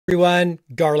Everyone,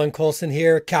 Garland Coulson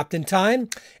here, Captain Time,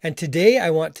 and today I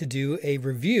want to do a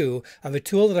review of a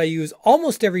tool that I use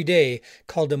almost every day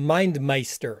called a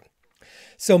MindMeister.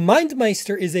 So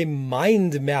MindMeister is a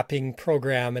mind mapping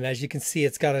program, and as you can see,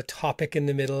 it's got a topic in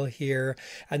the middle here,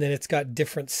 and then it's got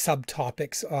different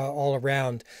subtopics all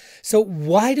around. So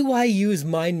why do I use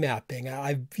mind mapping?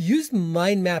 I've used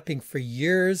mind mapping for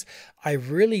years. I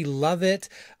really love it.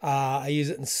 I use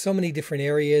it in so many different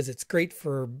areas. It's great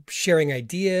for sharing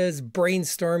ideas,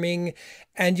 brainstorming,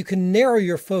 and you can narrow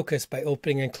your focus by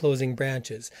opening and closing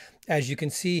branches. As you can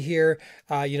see here,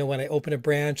 when I open a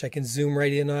branch, I can zoom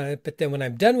right in on it. But then when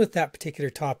I'm done with that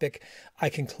particular topic, I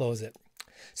can close it.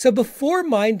 So before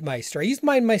MindMeister, I used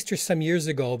MindMeister some years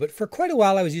ago, but for quite a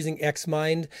while I was using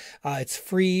Xmind. It's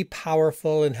free,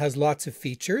 powerful, and has lots of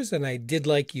features, and I did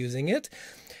like using it.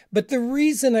 But the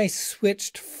reason I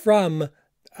switched from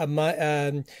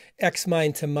Xmind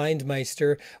to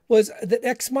MindMeister was that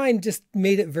Xmind just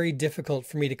made it very difficult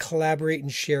for me to collaborate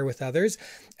and share with others.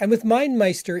 And with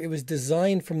MindMeister, it was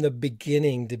designed from the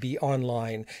beginning to be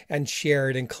online and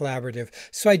shared and collaborative.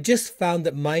 So I just found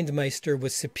that MindMeister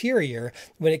was superior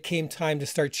when it came time to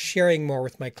start sharing more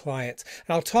with my clients.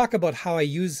 And I'll talk about how I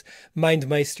use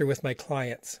MindMeister with my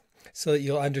clients, so that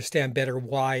you'll understand better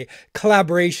why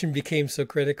collaboration became so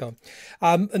critical.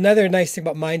 Another nice thing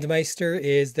about MindMeister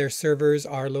is their servers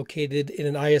are located in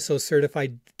an ISO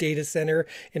certified data center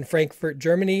in Frankfurt,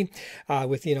 Germany,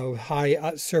 with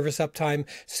high service uptime,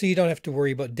 so you don't have to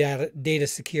worry about data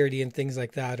security and things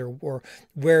like that, or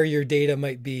where your data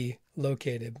might be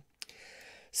located.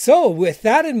 So with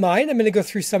that in mind, I'm going to go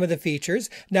through some of the features.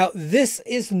 Now, this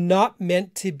is not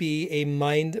meant to be a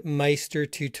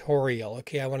MindMeister tutorial.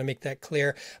 Okay, I want to make that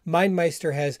clear.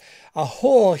 MindMeister has a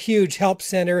whole huge help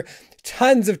center,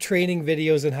 tons of training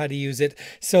videos on how to use it.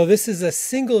 So this is a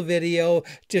single video,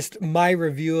 just my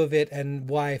review of it and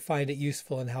why I find it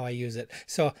useful and how I use it.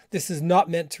 So this is not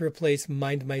meant to replace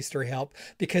MindMeister help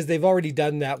because they've already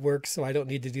done that work, so I don't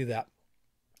need to do that.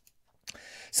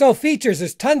 So features,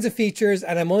 there's tons of features,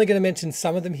 and I'm only going to mention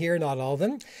some of them here, not all of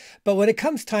them. But when it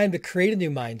comes time to create a new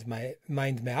mind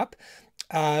map,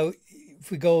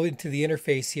 if we go into the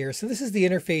interface here, so this is the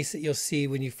interface that you'll see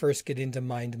when you first get into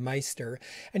MindMeister.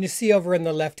 And you see over on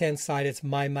the left-hand side, it's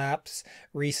My Maps,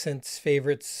 Recents,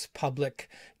 Favorites, Public,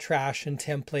 Trash, and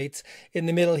Templates. In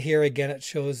the middle here, again, it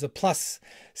shows the plus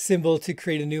symbol to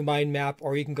create a new mind map,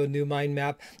 or you can go New Mind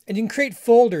Map. And you can create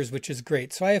folders, which is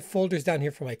great. So I have folders down here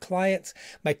for my clients,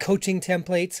 my coaching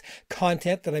templates,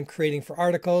 content that I'm creating for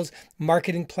articles,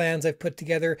 marketing plans I've put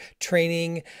together,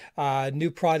 training, new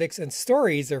products, and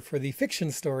stories are for the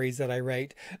fiction stories that I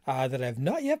write that I've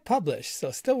not yet published.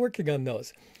 So still working on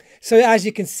those. So as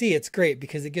you can see, it's great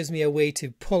because it gives me a way to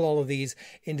pull all of these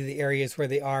into the areas where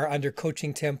they are under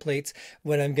coaching templates.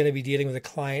 When I'm going to be dealing with a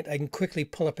client, I can quickly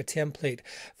pull up a template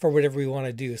for whatever we want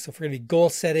to do. So if we're going to be goal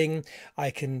setting, I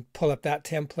can pull up that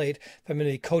template. If I'm going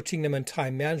to be coaching them on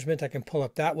time management, I can pull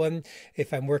up that one.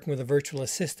 If I'm working with a virtual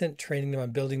assistant, training them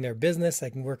on building their business, I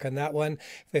can work on that one.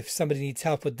 If somebody needs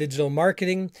help with digital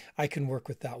marketing, I can work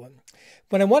with that one.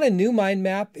 When I want a new mind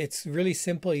map, it's really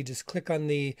simple. You just click on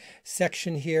the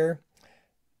section here,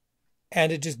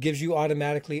 and it just gives you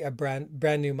automatically a brand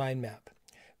new mind map.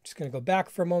 I'm just going to go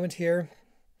back for a moment here.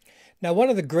 Now,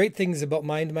 one of the great things about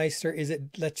MindMeister is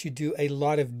it lets you do a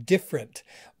lot of different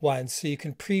ones. So you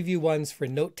can preview ones for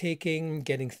note-taking,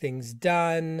 getting things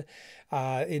done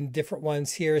in different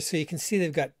ones here. So you can see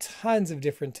they've got tons of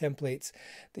different templates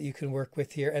that you can work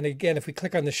with here. And again, if we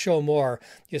click on the show more,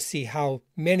 you'll see how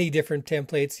many different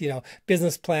templates,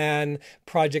 business plan,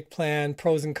 project plan,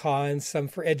 pros and cons, some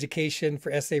for education,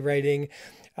 for essay writing,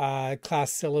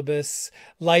 class syllabus,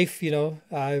 life,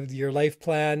 your life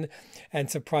plan, and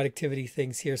some productivity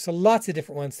things here. So lots of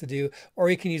different ones to do, or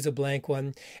you can use a blank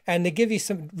one. And they give you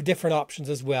some different options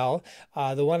as well.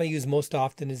 The one I use most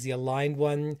often is the aligned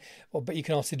one, but you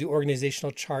can also do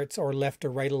organizational charts or left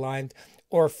or right aligned,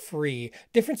 or free.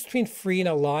 Difference between free and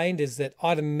aligned is that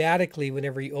automatically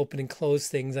whenever you open and close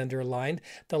things under aligned,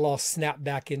 they'll all snap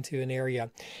back into an area.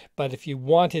 But if you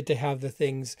wanted to have the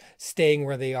things staying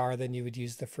where they are, then you would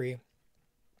use the free.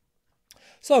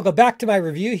 So I'll go back to my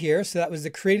review here. So that was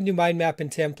the create a new mind map and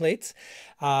templates.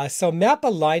 So map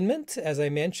alignment, as I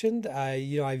mentioned,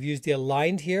 I've used the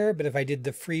aligned here, but if I did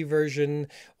the free version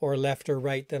or left or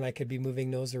right, then I could be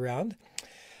moving those around.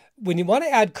 When you want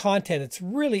to add content, it's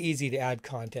really easy to add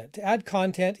content. To add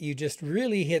content, you just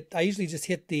really I usually just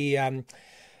hit the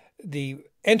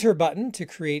enter button to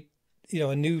create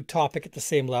a new topic at the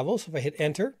same level. So if I hit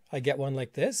enter, I get one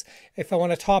like this. If I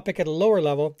want a topic at a lower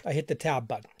level, I hit the tab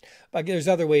button. But there's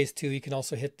other ways too. You can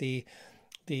also hit the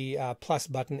the plus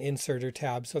button, insert or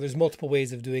tab. So there's multiple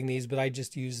ways of doing these, but I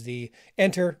just use the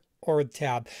enter or the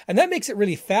tab. And that makes it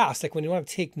really fast. Like when you want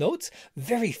to take notes,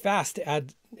 very fast to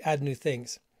add new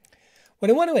things. When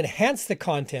I want to enhance the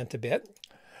content a bit,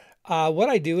 what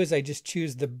I do is I just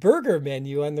choose the burger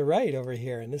menu on the right over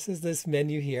here. And this is this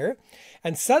menu here.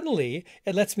 And suddenly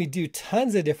it lets me do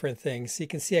tons of different things. So you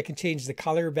can see I can change the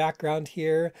color background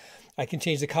here. I can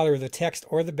change the color of the text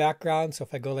or the background. So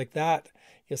if I go like that,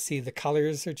 you'll see the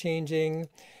colors are changing.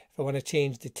 If I want to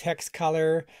change the text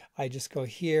color, I just go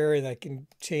here and I can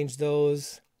change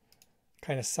those.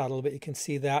 Kind of subtle, but you can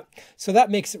see that. So that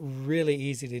makes it really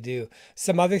easy to do.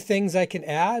 Some other things I can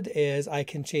add is I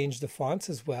can change the fonts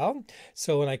as well.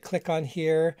 So when I click on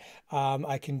here,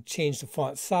 I can change the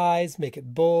font size, make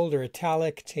it bold or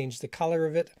italic, change the color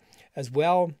of it as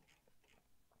well.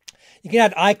 You can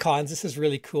add icons. This is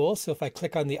really cool. So if I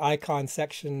click on the icon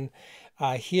section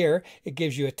here, it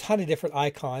gives you a ton of different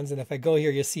icons. And if I go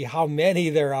here, you'll see how many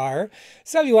there are.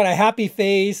 So if you want a happy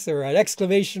face or an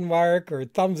exclamation mark or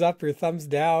thumbs up or thumbs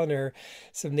down or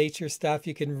some nature stuff,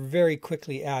 you can very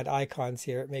quickly add icons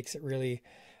here. It makes it really,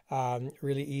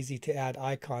 really easy to add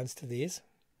icons to these.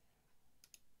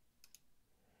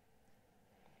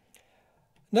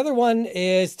 Another one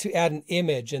is to add an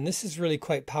image, and this is really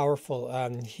quite powerful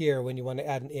here when you want to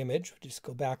add an image. We'll just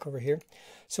go back over here.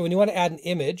 So when you want to add an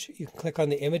image, you can click on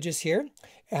the images here,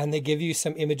 and they give you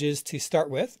some images to start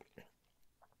with.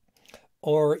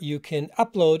 Or you can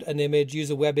upload an image, use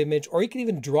a web image, or you can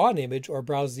even draw an image or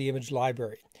browse the image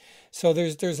library. So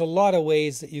there's a lot of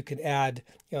ways that you can add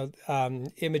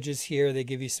images here. They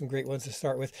give you some great ones to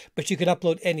start with, but you can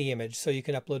upload any image. So you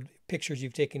can upload pictures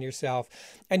you've taken yourself,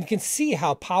 and you can see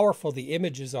how powerful the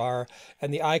images are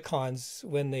and the icons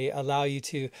when they allow you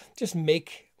to just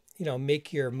make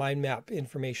your mind map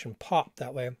information pop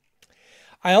that way.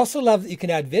 I also love that you can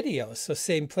add videos. So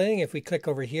same thing, if we click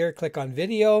over here, click on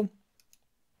video,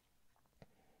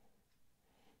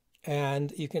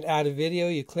 and you can add a video.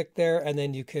 You click there, and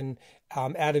then you can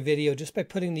add a video just by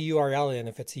putting the URL in,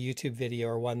 if it's a YouTube video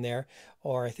or one there,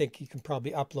 or I think you can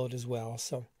probably upload as well.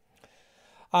 So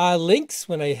links,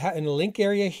 when I in the link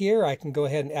area here, I can go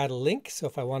ahead and add a link. So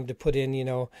if I wanted to put in,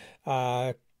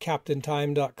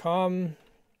 captaintime.com,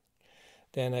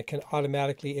 then I can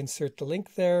automatically insert the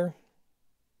link there.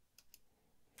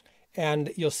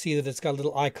 And you'll see that it's got a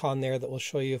little icon there that will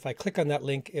show you, if I click on that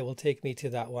link, it will take me to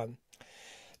that one.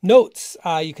 Notes,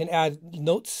 you can add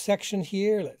notes section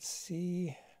here. Let's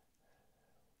see.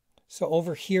 So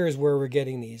over here is where we're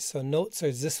getting these. So notes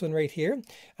is this one right here,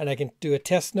 and I can do a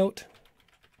test note.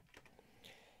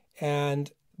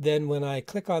 And then when I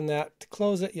click on that to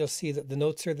close it, you'll see that the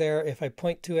notes are there. If I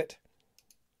point to it,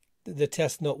 the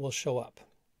test note will show up.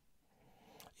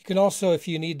 You can also, if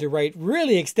you need to write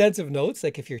really extensive notes,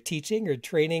 like if you're teaching or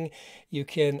training, you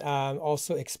can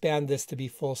also expand this to be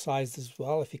full-sized as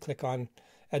well. If you click on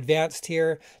advanced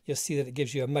here, you'll see that it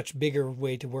gives you a much bigger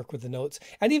way to work with the notes,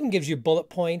 and even gives you bullet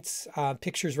points,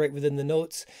 pictures right within the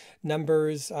notes,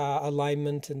 numbers,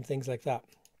 alignment, and things like that.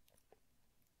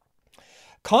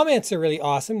 Comments are really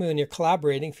awesome when you're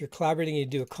collaborating. If you're collaborating, you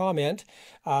do a comment.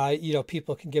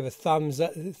 People can give a thumbs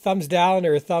down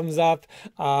or a thumbs up.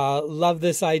 Love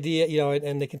this idea,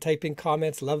 and they can type in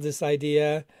comments. Love this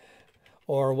idea,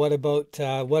 or what about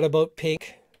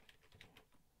pink?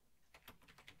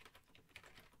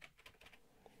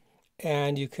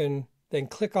 And you can then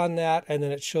click on that, and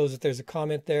then it shows that there's a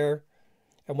comment there.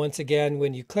 And once again,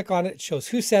 when you click on it, it shows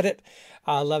who said it.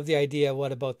 Love the idea.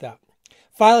 What about that?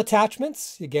 File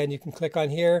attachments. Again, you can click on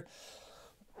here.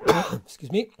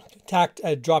 Excuse me.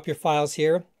 Drop your files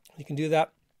here. You can do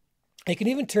that. You can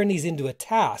even turn these into a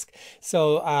task.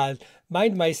 So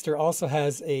MindMeister also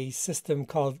has a system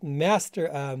called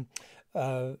Master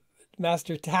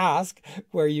Task,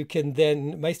 where you can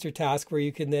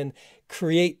then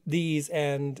create these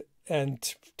and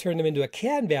turn them into a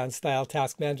Kanban style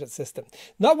task management system.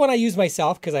 Not one I use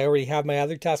myself because I already have my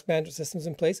other task management systems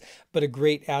in place, but a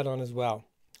great add-on as well.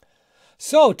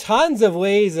 So tons of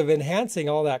ways of enhancing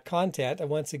all that content. And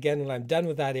once again, when I'm done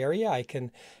with that area, I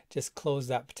can just close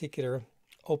that particular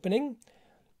opening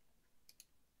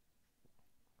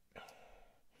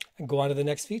and go on to the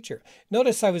next feature.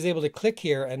 Notice I was able to click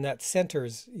here, and that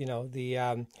centers,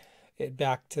 it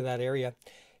back to that area.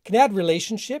 Can add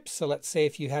relationships. So let's say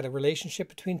if you had a relationship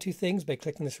between two things by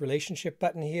clicking this relationship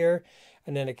button here,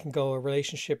 and then it can go a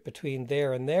relationship between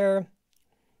there and there.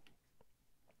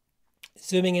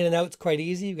 Zooming in and out is quite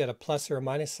easy. You've got a plus or a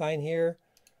minus sign here.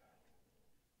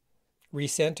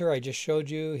 Recenter, I just showed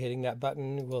you. Hitting that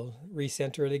button will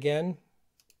recenter it again.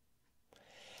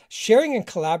 Sharing and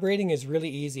collaborating is really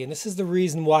easy, and this is the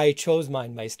reason why I chose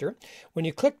MindMeister. When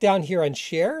you click down here on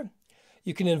share,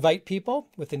 you can invite people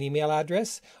with an email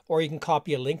address, or you can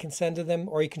copy a link and send to them,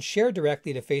 or you can share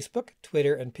directly to Facebook,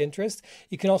 Twitter, and Pinterest.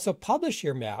 You can also publish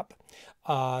your map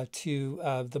to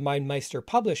the MindMeister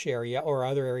publish area or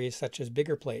other areas such as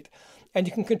BiggerPlate. And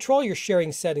you can control your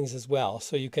sharing settings as well.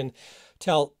 So you can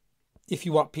tell if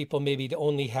you want people maybe to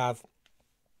only have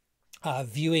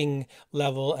viewing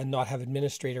level and not have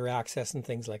administrator access and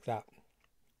things like that.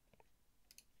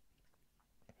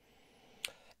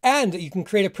 And you can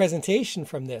create a presentation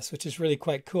from this, which is really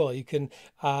quite cool. You can,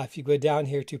 if you go down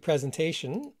here to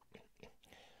presentation,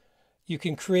 you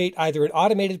can create either an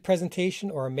automated presentation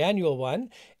or a manual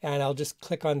one. And I'll just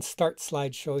click on Start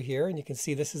Slideshow here. And you can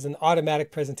see this is an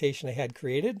automatic presentation I had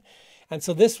created. And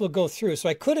so this will go through. So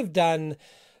I could have done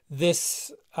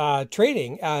this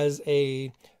training as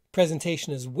a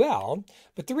presentation as well,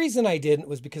 but the reason I didn't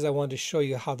was because I wanted to show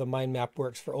you how the mind map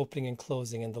works for opening and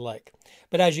closing and the like.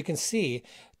 But as you can see,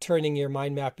 turning your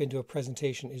mind map into a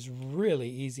presentation is really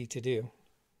easy to do.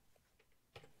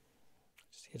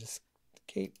 Just hit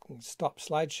escape and stop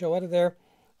slideshow out of there.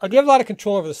 I do have a lot of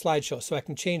control over the slideshow, so I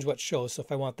can change what shows. So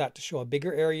if I want that to show a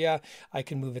bigger area, I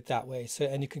can move it that way. So,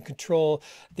 and you can control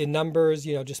the numbers,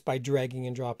 just by dragging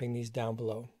and dropping these down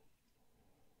below.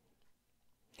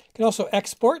 You can also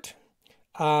export,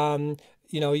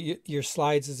 your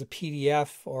slides as a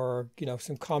PDF or,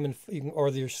 some common,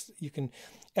 you can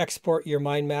export your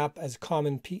mind map as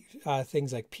common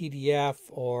things like PDF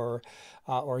or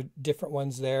different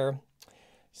ones there.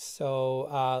 So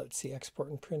let's see, export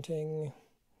and printing.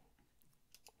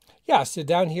 Yeah, so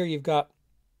down here you've got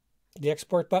the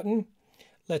export button,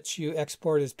 lets you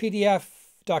export as PDF,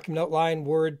 document outline,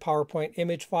 Word, PowerPoint,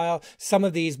 image file. Some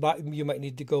of these you might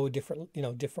need to go different,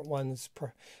 different ones,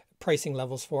 pricing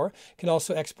levels for. You can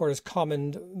also export as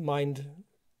common mind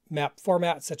map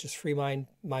formats such as FreeMind,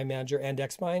 MindManager, and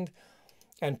XMind.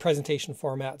 And presentation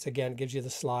formats, again, gives you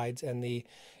the slides and the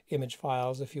image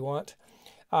files if you want.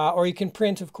 Or you can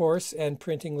print, of course, and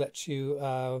printing lets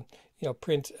you,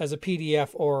 print as a PDF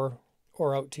or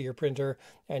out to your printer,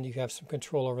 and you have some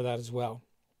control over that as well.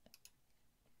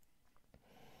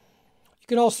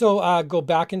 You can also go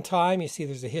back in time. You see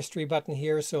there's a history button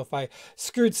here. So if I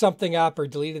screwed something up or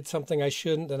deleted something I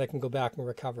shouldn't, then I can go back and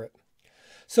recover it.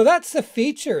 So that's the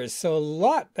features.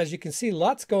 So as you can see,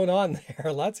 lots going on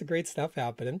there. Lots of great stuff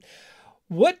happening.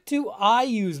 What do I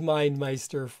use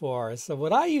MindMeister for? So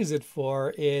what I use it for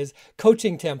is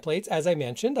coaching templates. As I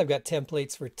mentioned, I've got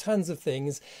templates for tons of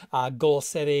things, goal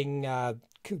setting,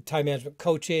 time management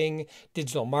coaching,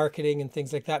 digital marketing, and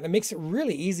things like that. And it makes it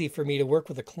really easy for me to work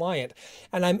with a client.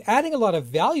 And I'm adding a lot of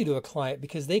value to a client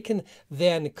because they can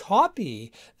then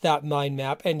copy that mind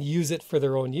map and use it for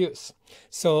their own use.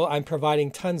 So I'm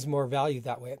providing tons more value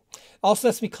that way. Also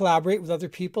lets me collaborate with other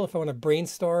people. If I want to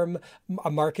brainstorm a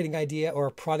marketing idea or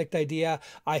a product idea,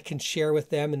 I can share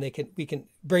with them and we can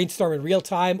brainstorm in real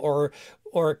time, or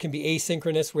it can be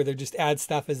asynchronous where they just add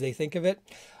stuff as they think of it.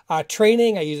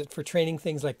 Training, I use it for training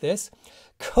things like this.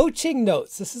 Coaching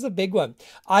notes, this is a big one.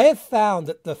 I have found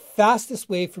that the fastest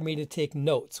way for me to take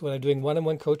notes when I'm doing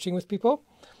one-on-one coaching with people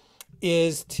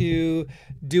is to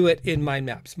do it in mind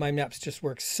maps. Mind maps just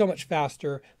work so much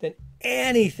faster than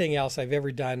anything else I've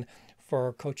ever done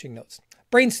for coaching notes.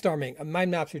 Brainstorming, mind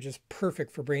maps are just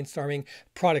perfect for brainstorming.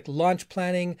 Product launch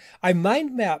planning. I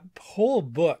mind map whole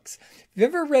books. If you've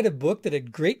ever read a book that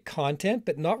had great content,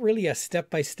 but not really a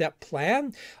step-by-step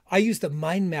plan, I use the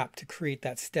mind map to create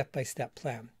that step-by-step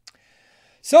plan.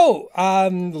 So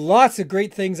lots of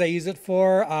great things I use it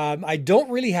for. I don't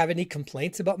really have any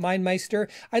complaints about MindMeister.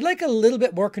 I'd like a little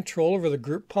bit more control over the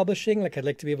group publishing. Like I'd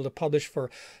like to be able to publish for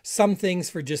some things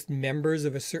for just members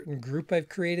of a certain group I've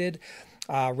created,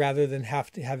 rather than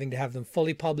having to have them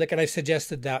fully public. And I've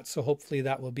suggested that, so hopefully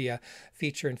that will be a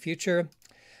feature in future.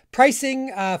 Pricing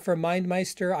for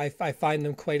MindMeister, I find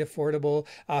them quite affordable.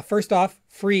 First off,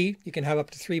 free. You can have up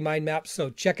to 3 mind maps, so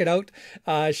check it out.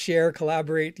 Share,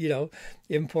 collaborate,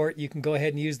 import. You can go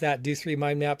ahead and use that, do 3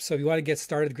 mind maps. So if you want to get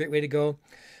started, great way to go.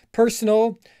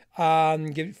 Personal,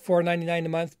 give $4.99 a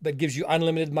month, but gives you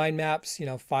unlimited mind maps,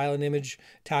 file and image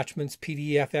attachments,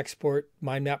 PDF export,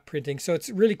 mind map printing. So it's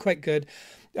really quite good.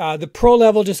 The pro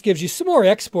level just gives you some more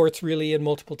exports really and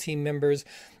multiple team members.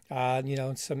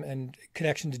 And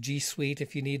connection to G Suite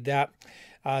if you need that,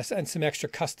 and some extra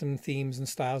custom themes and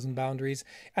styles and boundaries.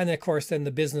 And then, of course, then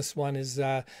the business one is,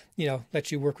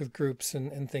 lets you work with groups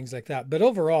and things like that. But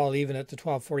overall, even at the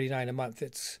 $12.49 a month,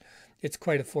 it's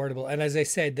quite affordable. And as I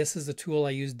said, this is a tool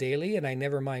I use daily, and I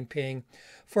never mind paying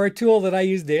for a tool that I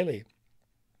use daily.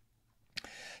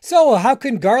 So, how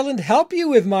can Garland help you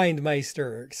with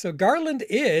MindMeister? So, Garland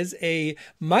is a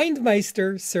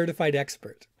MindMeister certified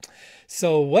expert.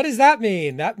 So, what does that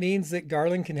mean? That means that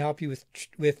Garland can help you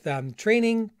with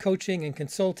training, coaching, and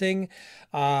consulting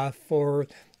for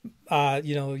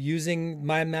using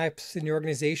mind maps in your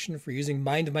organization, for using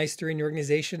MindMeister in your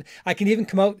organization. I can even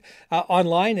come out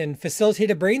online and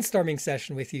facilitate a brainstorming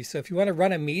session with you. So, if you want to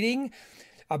run a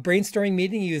brainstorming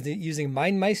meeting using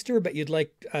MindMeister, but you'd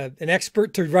like an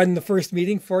expert to run the first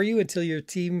meeting for you until your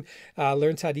team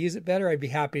learns how to use it better, I'd be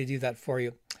happy to do that for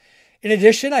you. In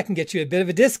addition, I can get you a bit of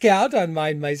a discount on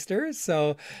MindMeister.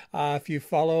 So if you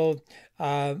follow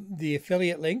the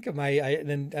affiliate link, and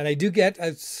I do get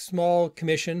a small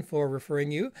commission for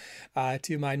referring you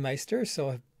to MindMeister.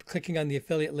 So clicking on the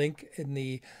affiliate link in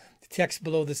the text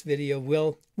below this video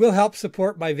will help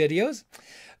support my videos.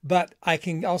 But I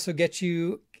can also get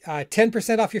you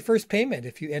 10% off your first payment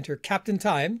if you enter Captain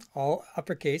Time, all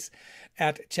uppercase,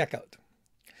 at checkout.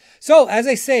 So as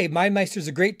I say, MindMeister is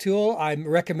a great tool. I'm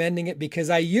recommending it because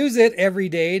I use it every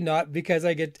day, not because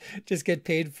I just get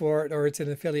paid for it or it's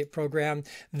an affiliate program.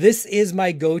 This is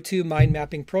my go-to mind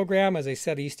mapping program. As I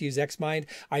said, I used to use XMind.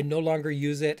 I no longer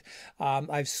use it.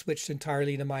 I've switched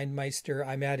entirely to MindMeister.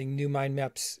 I'm adding new mind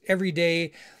maps every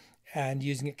day and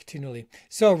using it continually.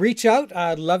 So reach out.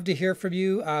 I'd love to hear from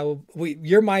you,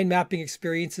 your mind mapping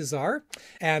experiences are.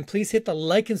 And please hit the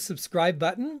like and subscribe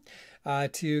button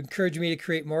to encourage me to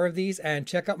create more of these. And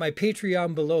check out my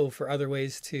Patreon below for other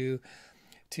ways to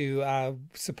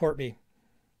support me.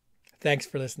 Thanks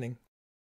for listening.